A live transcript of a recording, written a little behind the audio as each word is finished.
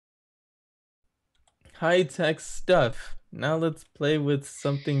high-tech stuff. Now let's play with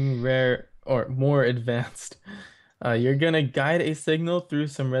something rare or more advanced. You're gonna guide a signal through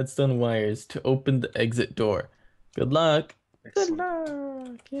some redstone wires to open the exit door. Good luck. Good Excellent.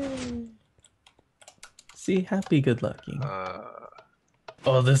 luck. Yay. See, happy good lucking. Uh,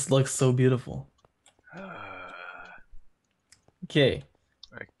 Oh, this looks so beautiful. Okay,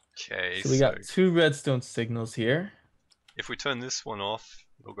 okay, so we so got two redstone signals here if we turn this one off,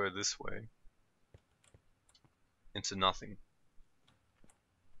 it'll go this way into nothing,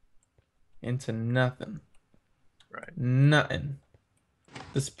 into nothing. right? Nothing.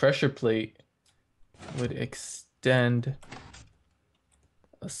 This pressure plate would extend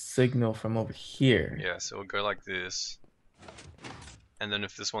a signal from over here. Yeah, so it'll go like this, and then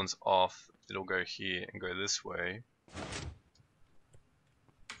if this one's off, it'll go here and go this way,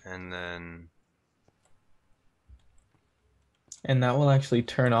 and then And that will actually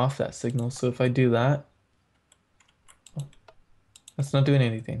turn off that signal. So if I do that, oh, that's not doing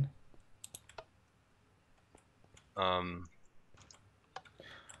anything. um,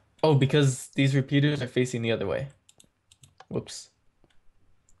 Oh, because these repeaters are facing the other way. Whoops.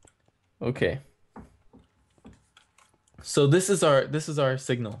 Okay. So this is our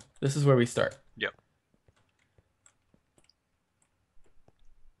signal. This is where we start. yep.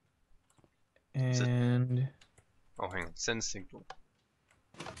 Is it? And Oh, hang on. Send signal.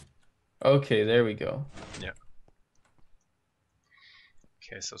 okay, there we go. Yeah.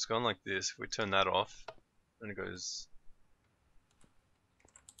 Okay, so it's going like this. If we turn that off, then it goes.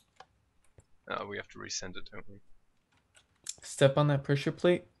 Oh, we have to resend it, don't we? Step on that pressure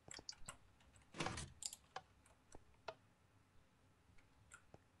plate.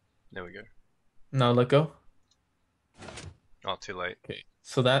 There we go. Now let go. Oh, too late. Okay.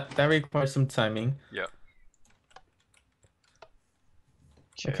 So that requires some timing. Yeah.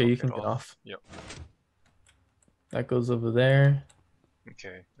 Okay, I'll you can get off. Yep. That goes over there,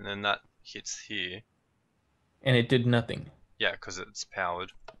 Okay, and then that hits here. and it did nothing. Yeah, because it's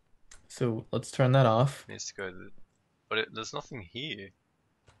powered. So let's turn that off. It needs to go. But there's nothing here.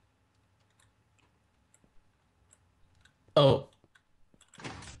 Oh.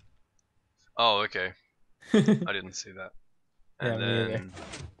 Oh, okay. I didn't see that. Yeah, And me either.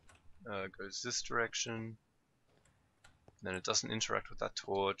 then goes this direction. Then it doesn't interact with that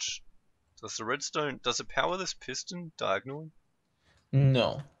torch. Does the redstone, does it power this piston diagonally?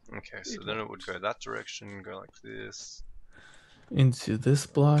 No. Okay, so then it would go that direction, go like this. Into this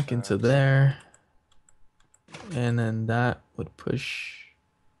block, into that. there. And then that would push.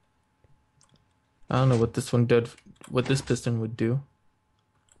 I don't know what this one did, what this piston would do.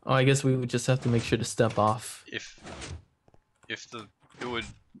 Oh, I guess we would just have to make sure to step off. If it would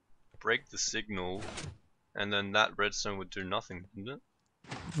break the signal, and then that redstone would do nothing, wouldn't it?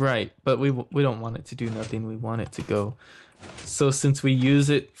 Right, but we don't want it to do nothing. We want it to go. So since we use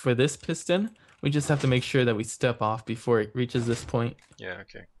it for this piston, we just have to make sure that we step off before it reaches this point. Yeah,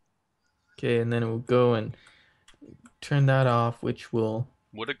 okay. Okay, and then it will go and turn that off, which will,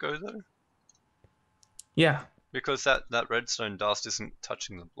 Would it go though? yeah. Because that redstone dust isn't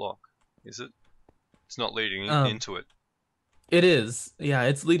touching the block, is it? It's not leading Um, into it. it is. Yeah,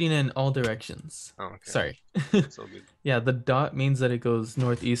 it's leading in all directions. Oh, okay. Sorry. It's all good. Yeah, the dot means that it goes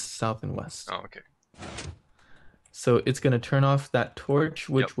northeast, south, and west. Oh, okay. So it's going to turn off that torch,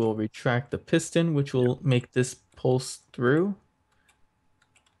 which Yep. will retract the piston, which will make this pulse through.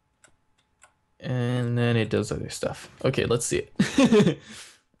 And then it does other stuff. Okay, let's see it.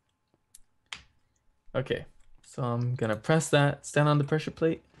 Okay, so I'm going to press that, stand on the pressure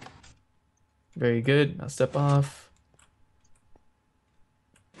plate. Very good. Now step off.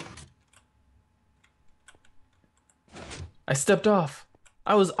 I stepped off.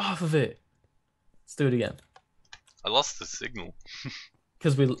 I was off of it. Let's do it again. I lost the signal.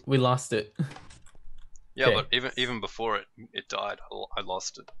 Because we lost it. Yeah, Okay. but even before it died, I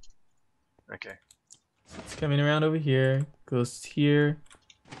lost it. Okay. So it's coming around over here, goes here,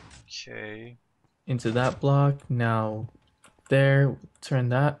 Okay. into that block. Now there, turn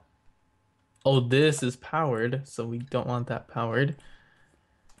that. Oh, this is powered, so we don't want that powered.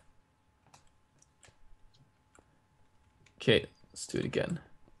 Okay, let's do it again.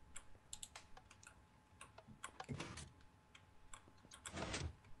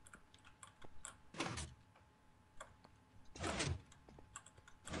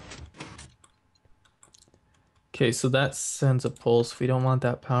 Okay, so that sends a pulse. We don't want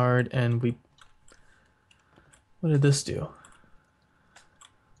that powered, and we... What did this do?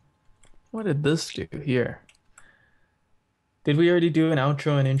 What did this do here? Did we already do an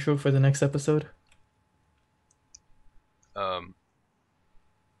outro and intro for the next episode?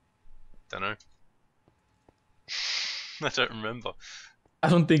 Don't know. I don't remember. I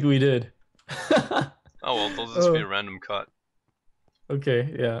don't think we did. Oh well, there'll just be a Oh, random cut.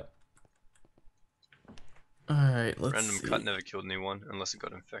 okay, yeah. All right, let's Random cut see. never killed anyone unless it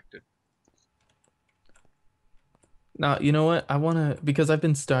got infected. Now, you know what? I wanna because I've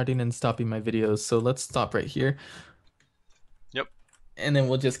been starting and stopping my videos, so let's stop right here, Yep. and then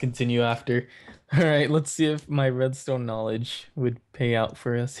we'll just continue after. All right, let's see if my redstone knowledge would pay out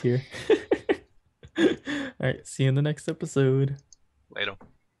for us here. All right, see you in the next episode. Later.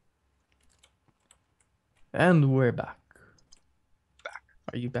 And we're back. Back.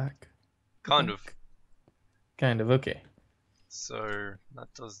 Are you back? You Kind of. back? Kind of, okay. So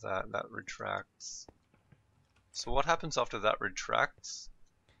that does that. That retracts. So what happens after that retracts?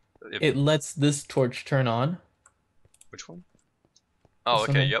 If It lets this torch turn on. which one? Oh, This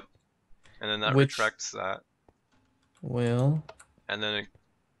one okay. right, Yep. And then that which retracts that, will and then it,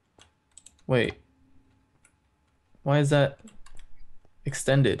 wait. Why is that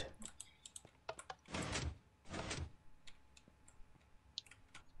extended?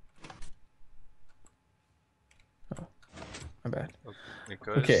 Oh, my bad. it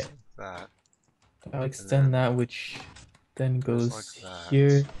goes Okay, like that, I'll and extend then that, which then goes like goes that.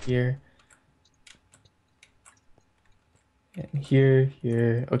 here, here, and here,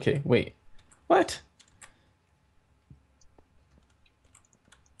 here. Okay, wait. What?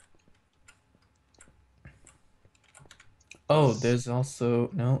 Oh, Does there's also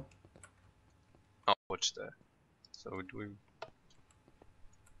no, oh, watch there. So do we?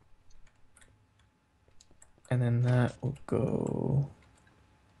 and then that will go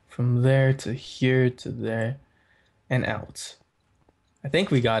from there to here to there and out. I think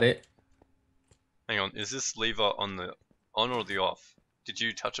we got it. Hang on. Is this lever on the on or the off? Did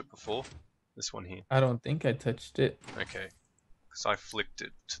you touch it before? This one here. I don't think I touched it. Okay. Because I flicked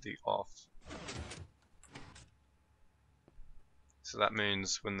it to the off. So that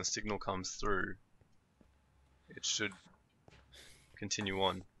means when the signal comes through, it should continue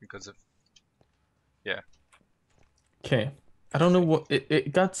on because of yeah. Okay. I I don't know think. what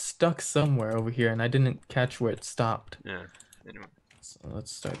it got stuck somewhere over here and I didn't catch where it stopped. Yeah. Anyway. So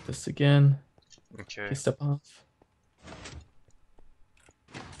let's start this again. Okay, Okay. step off.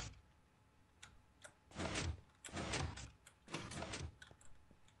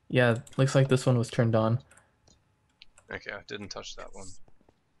 Yeah, looks like this one was turned on. Okay. I didn't touch that one.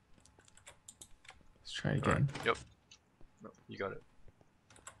 Let's try All right. again. Yep. No, you got it.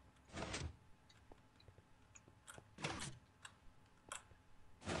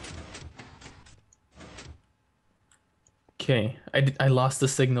 Okay, I lost the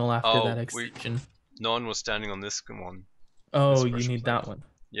signal after that Oh, extension. no one was standing on this one, this Oh, you pressure need plate. that one.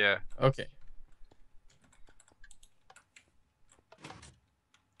 Yeah. Okay.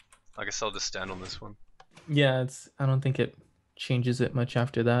 I guess I'll just stand on this one. Yeah, I don't think it changes it much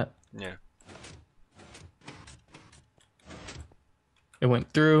after that. Yeah. It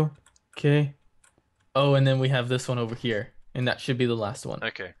went through. Okay. Oh, and then we have this one over here, and that should be the last one.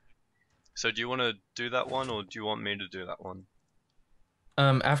 Okay. So do you want to do that one, or do you want me to do that one?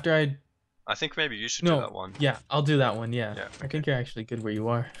 After I I think maybe you should do no, that one. yeah, I'll do that one. Yeah, Yeah. I Okay. think you're actually good where you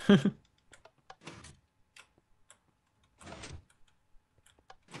are.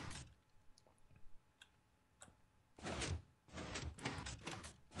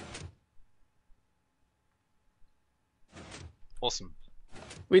 Awesome.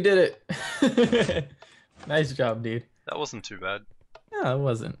 We did it. Nice job, dude. That wasn't too bad. Yeah, it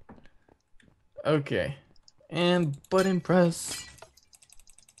wasn't. Okay. And button press.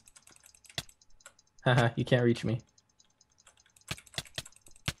 Haha, you can't reach me.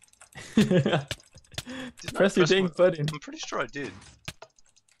 Didn't I Press your press dang my? button. I'm pretty sure I did.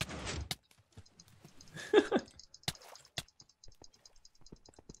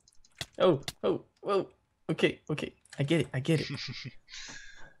 Oh, oh, whoa. Okay, okay. I get it. I get it.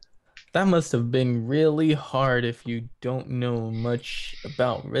 That must have been really hard if you don't know much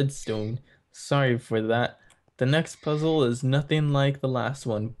about redstone. Sorry for that. The next puzzle is nothing like the last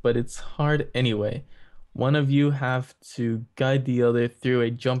one, but it's hard anyway. One of you have to guide the other through a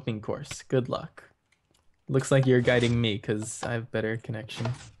jumping course. Good luck. Looks like you're guiding me because I have better connection.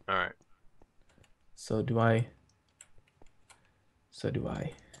 All right. So do I? So do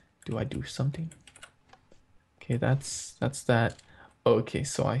I? Do I do something? Okay, that's that. Okay,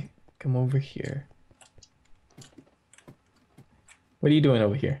 so I come over here. What are you doing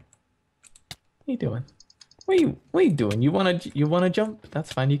over here? What are you doing? What are you doing? You wanna jump?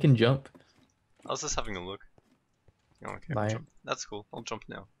 That's fine, you can jump. I was just having a look. Oh, okay. Liar. Jump. That's cool. I'll jump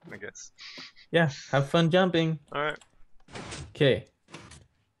now, I guess. Yeah, have fun jumping. All right. Okay.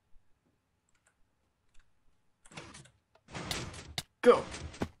 Go.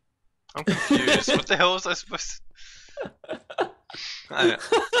 I'm confused. What the hell was I supposed to... I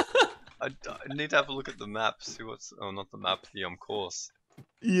need to have a look at the map, see what's... Oh, not the map, the course.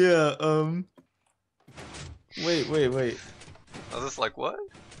 Yeah, wait. I was just like, what?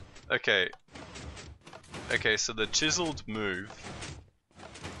 Okay. Okay, so the chiseled move.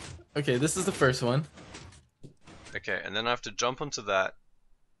 Okay, this is the first one. Okay, and then I have to jump onto that.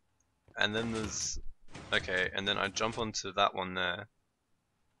 And then there's... Okay, and then I jump onto that one there.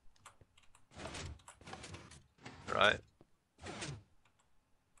 Right?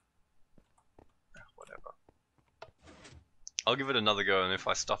 Whatever. I'll give it another go, and if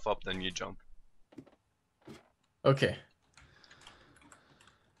I stuff up, then you jump. Okay.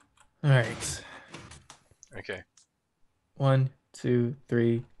 Alright. Okay. 1, 2,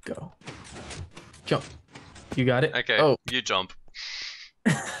 3, go. Jump. You got it? Okay, Oh. you jump.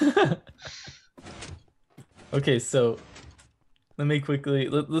 Okay, so let me quickly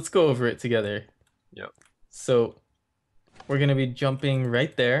let's go over it together. Yep. So we're gonna be jumping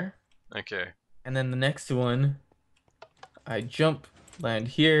right there, Okay. and then the next one, I jump, land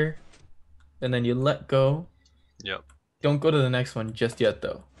here, and then you let go. Yep. Don't go to the next one just yet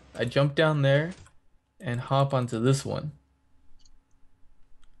though. I jump down there and hop onto this one,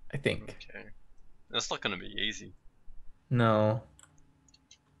 I think. Okay. That's not gonna be easy. No.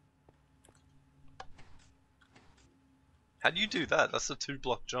 How do you do that? That's a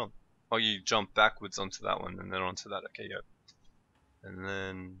 2-block jump. Oh, you jump backwards onto that one and then onto that. Okay, yep. And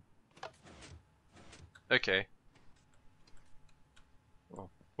then... Okay. Well,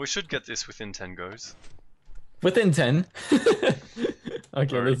 we should get this within 10 goes. Within 10.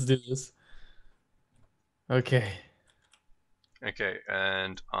 Okay, Alright. let's do this. Okay. Okay,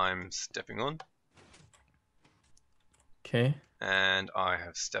 and I'm stepping on. Okay. And I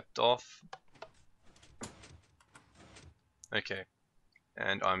have stepped off. Okay.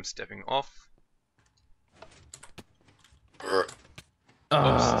 And I'm stepping off.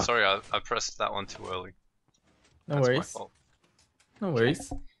 Ah, Oops, sorry, I pressed that one too early. no That's my worries. fault. No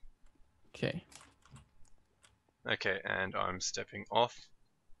worries. Okay. Okay, and I'm stepping off.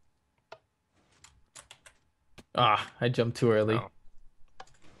 Ah, I jumped too early. Oh,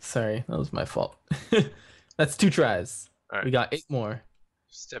 Sorry, that was my fault. That's 2 tries. alright. We got 8 more.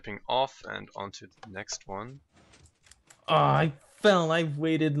 Stepping off and onto the next one. Oh, I fell. I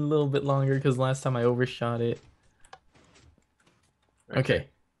waited a little bit longer because last time I overshot it. Okay.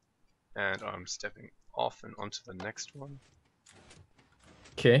 And I'm stepping off and onto the next one.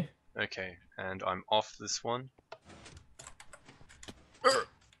 Okay. Okay, and I'm off this one.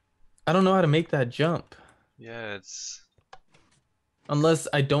 I don't know how to make that jump. Yeah, it's... Unless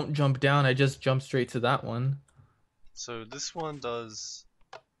I don't jump down, I just jump straight to that one. So this one does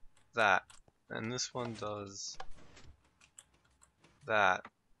that, and this one does that.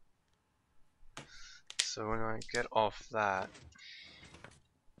 So when I get off that...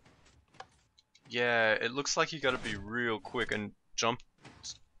 Yeah, it looks like you gotta be real quick and jump...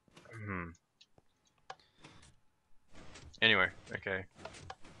 Anyway, okay.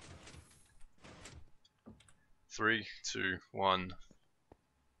 3, 2, 1.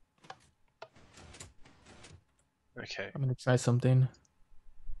 Okay. I'm gonna try something.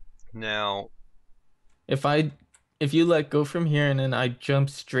 Now, If you let go from here and then I jump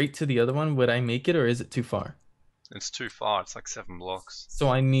straight to the other one, would I make it or is it too far? it's too far, it's like 7 blocks. So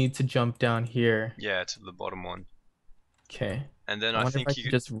I need to jump down here. Yeah, to the bottom one. Okay. And then I I wonder if I think can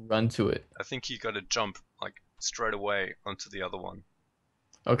you just run to it. gotta jump like straight away onto the other one.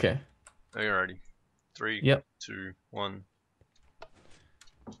 Okay. Are you ready? 3, Yep. 2, 1.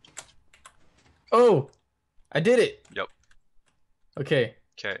 Oh! I did it! Yep. Okay.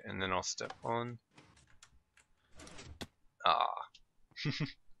 Okay, and then I'll step on. Ah.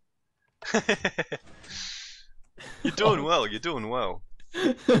 You're doing well, you're doing well.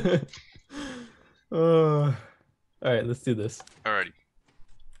 All right, let's do this. Alrighty.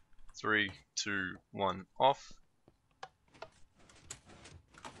 3, 2, 1, off.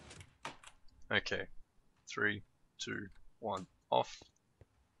 Okay. 3, 2, 1, off.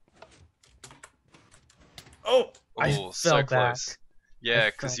 Oh, I Oh, fell so back. close. Yeah, I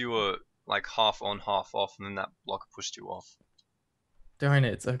because fell. you were like half on, half off, and then that block pushed you off. Darn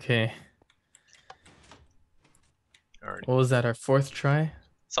it. Okay. Alrighty. What was that? Our 4th try?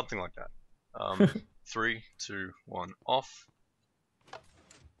 Something like that. 3, 2, 1, off.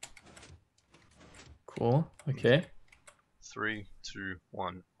 Cool. Okay. 3, 2,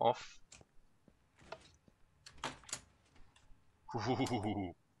 1, off.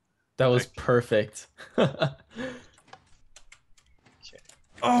 Ooh. That was Okay. perfect.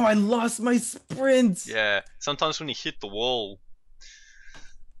 Oh, I lost my sprint. Yeah, sometimes when you hit the wall,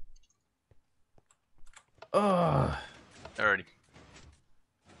 Oh, Alrighty.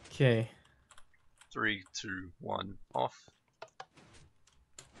 okay. 3, 2, 1, off.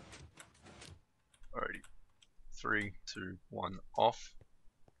 Alrighty. 3, 2, 1, off.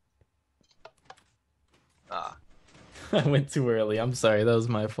 Ah, I went too early. I'm sorry. That was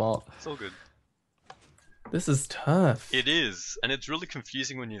my fault. it's all good. This is tough. It is, and it's really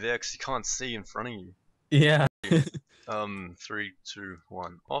confusing when you're there because you can't see in front of you. Yeah. 3, 2,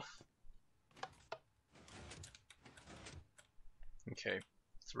 1, off. Okay.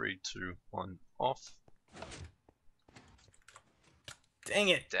 3, 2, 1, off. Dang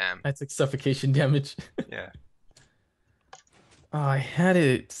it. Damn. I took suffocation damage. Yeah. Oh, I had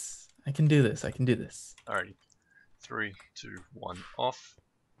it. I can do this. I can do this. Alrighty. 3, 2, 1, off.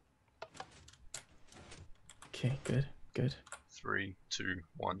 Okay, good, good. 3, 2,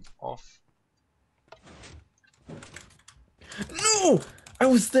 1, off. No! I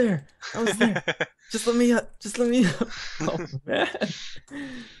was there. I was there. Just let me up. Just let me up. Oh man.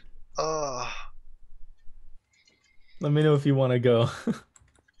 uh, Let me know if you want to go.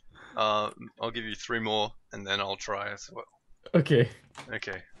 I'll give you 3 more, and then I'll try as well. Okay.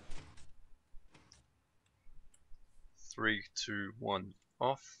 Okay. 3, 2, 1,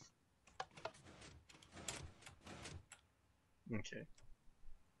 off. Okay.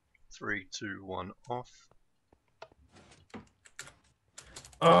 3, 2, 1, off.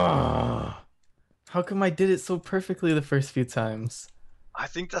 Oh, how come I did it so perfectly the first few times? I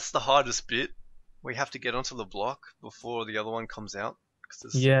think that's the hardest bit. We have to get onto the block before the other one comes out,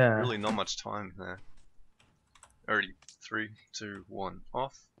 because there's Yeah. really not much time there. Already. 3, 2, 1,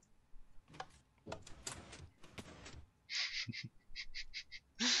 off.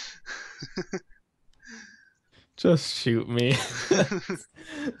 Just shoot me.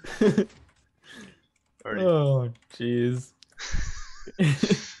 Already. Oh, jeez.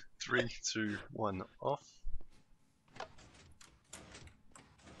 3, 2, 1, off.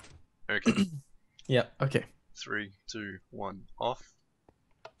 Okay. Yeah, okay. 3, 2, 1, off.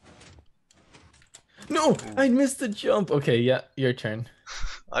 No, Ooh. I missed the jump. Okay, yeah, your turn.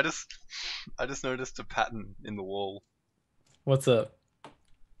 I just noticed a pattern in the wall. What's up?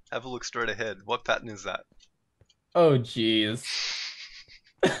 Have a look straight ahead. What pattern is that? Oh, jeez.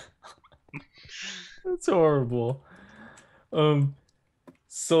 That's horrible. Um,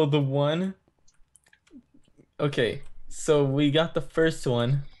 so the one, okay, so we got the first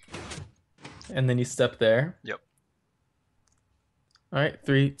one, and then you step there. Yep. All right,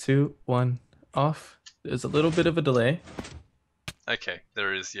 three, two, one, off. There's a little bit of a delay. Okay,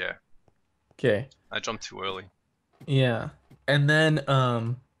 there is, yeah. Okay, I jumped too early. yeah. And then,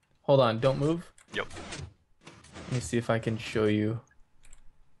 hold on, don't move. Yep. Let me see if I can show you.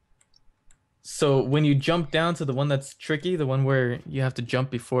 So when you jump down to the one that's tricky, the one where you have to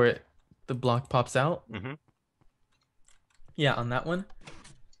jump before the block pops out. Mm-hmm. Yeah, on that one.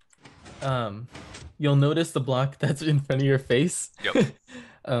 Um, you'll notice the block that's in front of your face. Yep.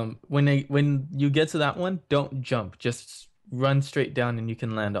 When you get to that one, don't jump. Just run straight down and you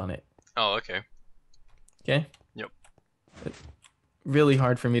can land on it. Oh, okay. Okay? Yep. Really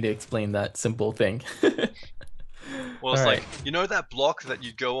hard for me to explain that simple thing. Well, All it's right. like, you know that block that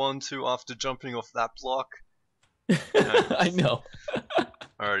you go onto after jumping off that block? I know.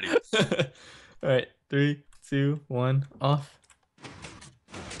 Alrighty. All right. Three, two, one, off.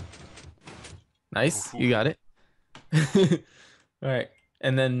 Nice. Ooh. You got it. All right.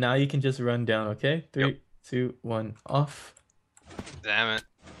 And then now you can just run down, okay? Yep. Three, two, one, off. Damn it.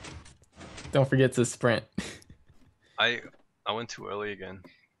 Don't forget to sprint. I went too early again,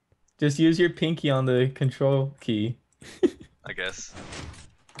 Just use your pinky on the control key. I guess.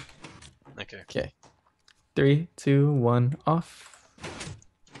 Okay. Okay. Three, two, one, off.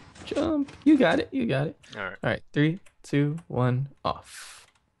 Jump. You got it. You got it. Alright. All right. Three, two, one, off.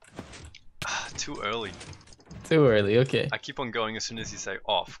 Too early. Too early. Okay. I keep on going as soon as you say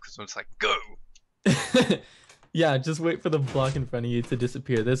off, because I'm just like, go! Yeah, just wait for the block in front of you to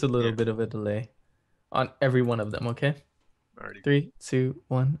disappear. There's a little Yeah. bit of a delay on every one of them, okay? Alrighty. Three, two,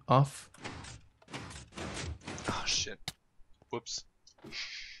 one, off. Oh, shit. Whoops.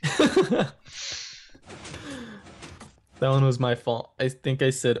 That one was my fault. I think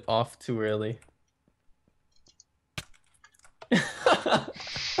I said off too early.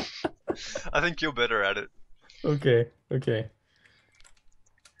 I think you're better at it. Okay, okay.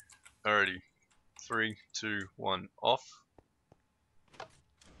 Alrighty. 3, 2, 1, off.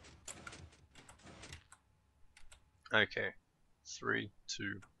 Okay. 3,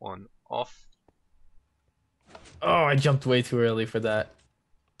 2, 1, off. Oh, I jumped way too early for that.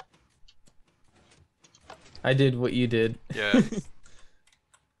 I did what you did. Yeah.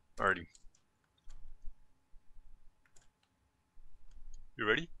 Alrighty. You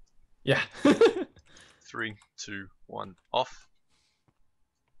ready? Yeah. 3, 2, 1, off.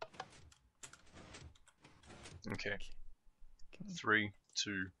 Okay. 3,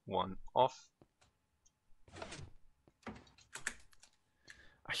 2, 1, off. I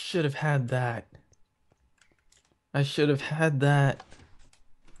should have had that. I should have had that.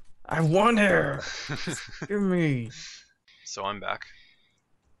 I want her. Just give me. So I'm back.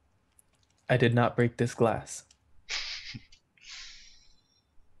 I did not break this glass.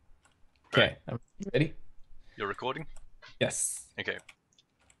 Alright, Okay, I'm ready? you're recording? Yes. Okay.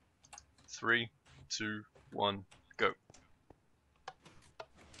 3, 2, 1, go.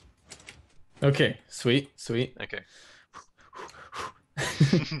 Okay, sweet, sweet. Okay.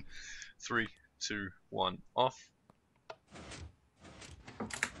 3, 2, 1, off. I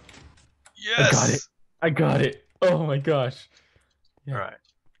got it. Yes! I got it. Oh my gosh. Yeah. Alright.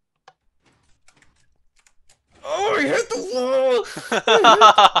 Oh, I hit the wall.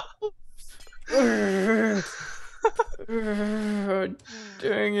 I hit the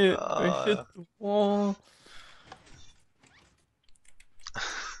Dang it. I hit uh, the wall.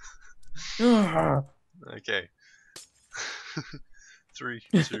 Ah. okay. 3,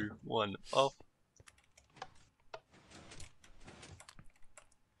 2, 1, off.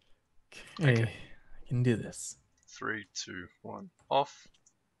 Okay, Okay. I can do this. 3, 2, 1, off.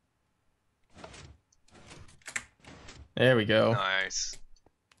 There we go. Nice.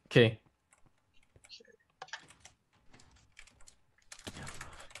 Okay.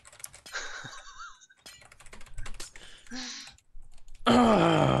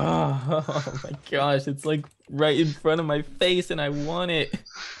 Oh my gosh, it's like right in front of my face and I want it.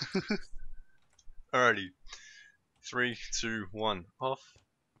 Alrighty. 3, 2, 1, off.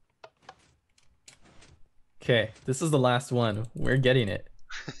 Okay, this is the last one. We're getting it.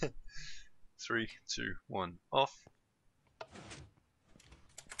 3, 2, 1, off.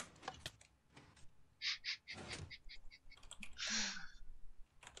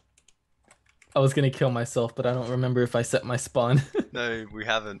 I was gonna kill myself, but I don't remember if I set my spawn. No, we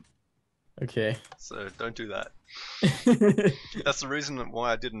haven't. Okay. So don't do that. That's the reason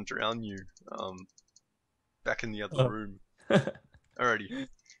why I didn't drown you back in the other Oh. room. Alrighty.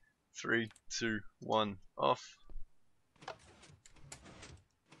 3, 2, 1, off.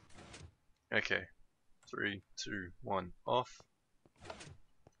 Okay. 3, 2, 1, off.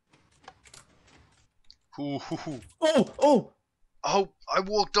 Ooh, hoo, hoo. Oh! Oh, I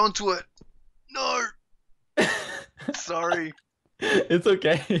walked onto it. No, sorry. It's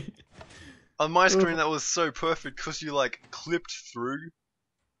okay. On my screen, that was so perfect because you like clipped through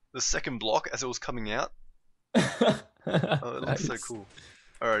the second block as it was coming out. Oh, it looks so Nice. cool.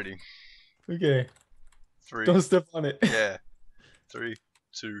 Alrighty. Okay. 3, Don't step on it. yeah. 3,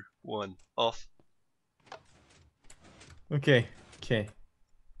 2, 1, off. Okay. Okay.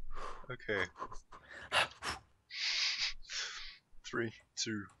 Okay. 3,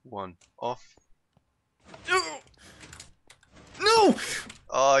 2, 1, off. No!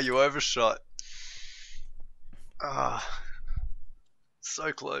 Oh, you overshot. Ah,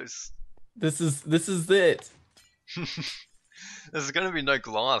 so close. This is it. There's gonna be no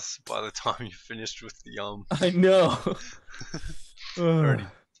glass by the time you finished with the I know. Alrighty.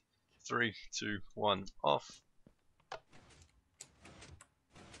 3, 2, 1, off.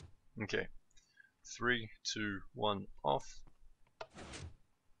 Okay. 3, 2, 1, off.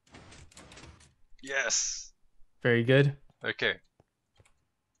 Yes! Very good. Okay.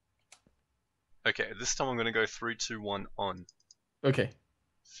 Okay, this time I'm gonna go 3, 2, 1, on. Okay.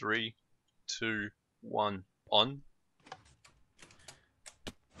 3, 2, 1, on.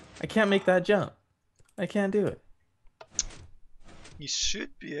 I can't make that jump. I can't do it. You should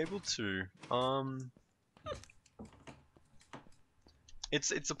be able to.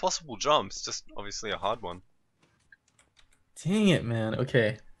 It's a possible jump, it's just obviously a hard one. Dang it, man.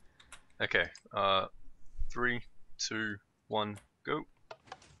 Okay. Okay, 3, 2, 1, go.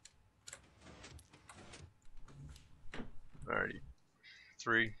 Alrighty.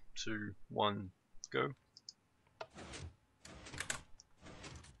 3, 2, 1, go.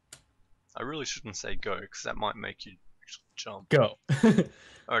 I really shouldn't say go, because that might make you actually jump. Go.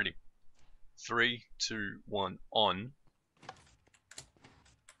 Alrighty. 3, 2, 1, on.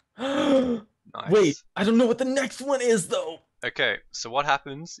 Nice. Wait, I don't know what the next one is though. Okay, so what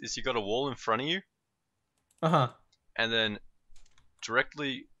happens is you got a wall in front of you, Uh-huh. and then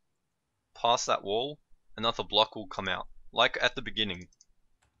directly past that wall, another block will come out, like at the beginning.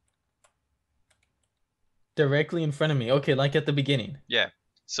 Directly in front of me. Okay, like at the beginning. Yeah.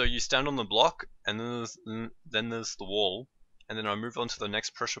 So you stand on the block, and then there's the wall, and then I move on to the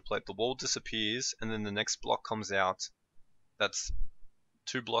next pressure plate. The wall disappears, and then the next block comes out. That's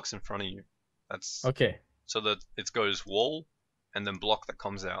 2 blocks in front of you. That's Okay. so that it goes wall and then block that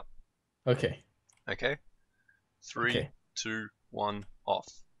comes out. Okay. Okay? 3, Okay. 2, 1, off.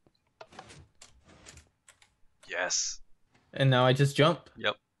 Yes. And now I just jump.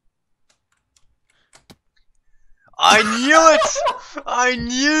 Yep. I knew it! I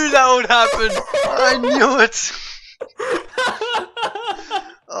knew that would happen! I knew it!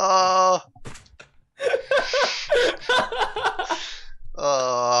 Oh.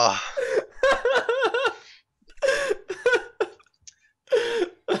 Oh.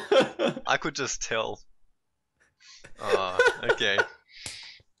 I could just tell. Okay.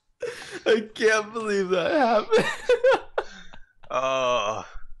 I can't believe that happened. Oh.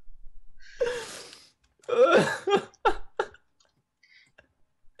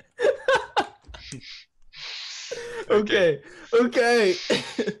 Okay. Okay.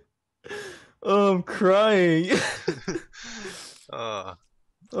 Okay. Oh, I'm crying. Oh.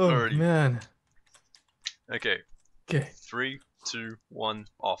 Oh Alrighty. man. Okay. Okay. 3, 2, 1,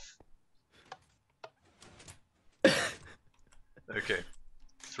 off. Okay.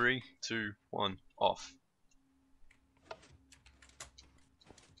 3, 2, 1, off.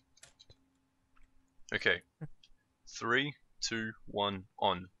 Okay. 3, 2, 1,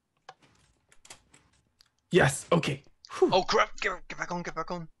 on. Yes. Okay. Whew. Oh crap! Get back on, get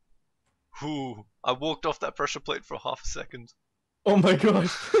back on. Whew. I walked off that pressure plate for half a second. Oh my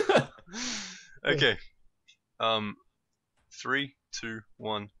gosh. Okay. 3, 2,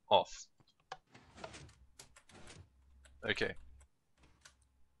 1, off. Okay.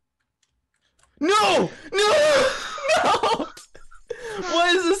 No! No! No! Why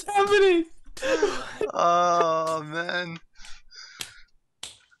is this happening? Oh man.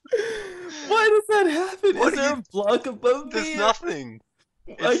 Why does that happen? What Is are there a block above There's me? nothing.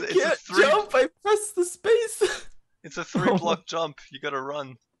 I It's a can't 3. jump. I pressed the space. It's a 3 Oh block jump. You gotta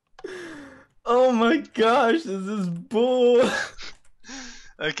run. oh my gosh, this is bull.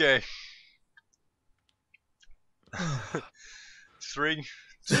 Okay. 3,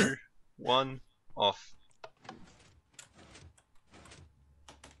 2, 1, off.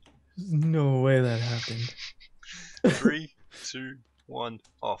 There's no way that happened. 3, 2, 1,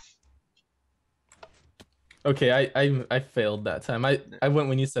 off. Okay, I failed that time. I went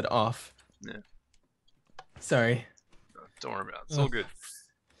when you said off. Yeah. Sorry. Don't worry about it. It's all Ugh. good.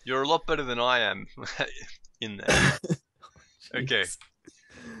 You're a lot better than I am in there. Okay. Jeez.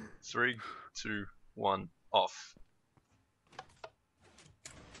 3, 2, 1, off.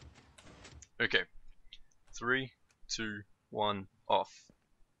 Okay. 3, 2, 1, off.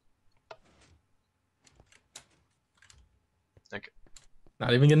 Okay.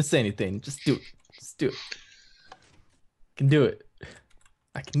 Not even gonna say anything. Just do it. Just do it. I can do it.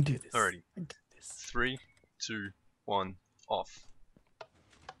 I can do this. Alrighty. I got this. 3, 2, 1, off.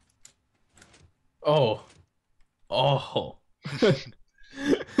 Oh. Oh.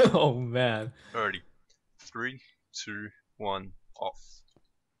 Oh man. Alrighty. 3, 2, 1, off.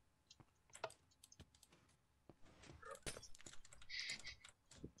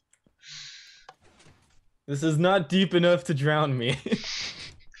 This is not deep enough to drown me.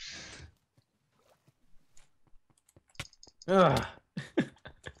 Ugh.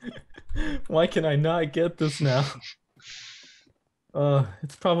 Why can I not get this now?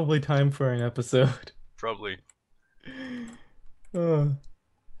 It's probably time for an episode. Probably. Uh,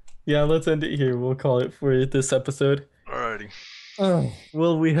 yeah, let's end it here. We'll call it for this episode. Alrighty.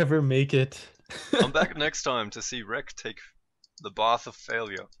 Will we ever make it? I'm back next time to see Rek take the bath of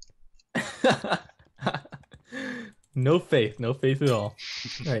failure. No faith at all.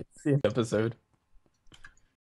 All right, see you in the episode.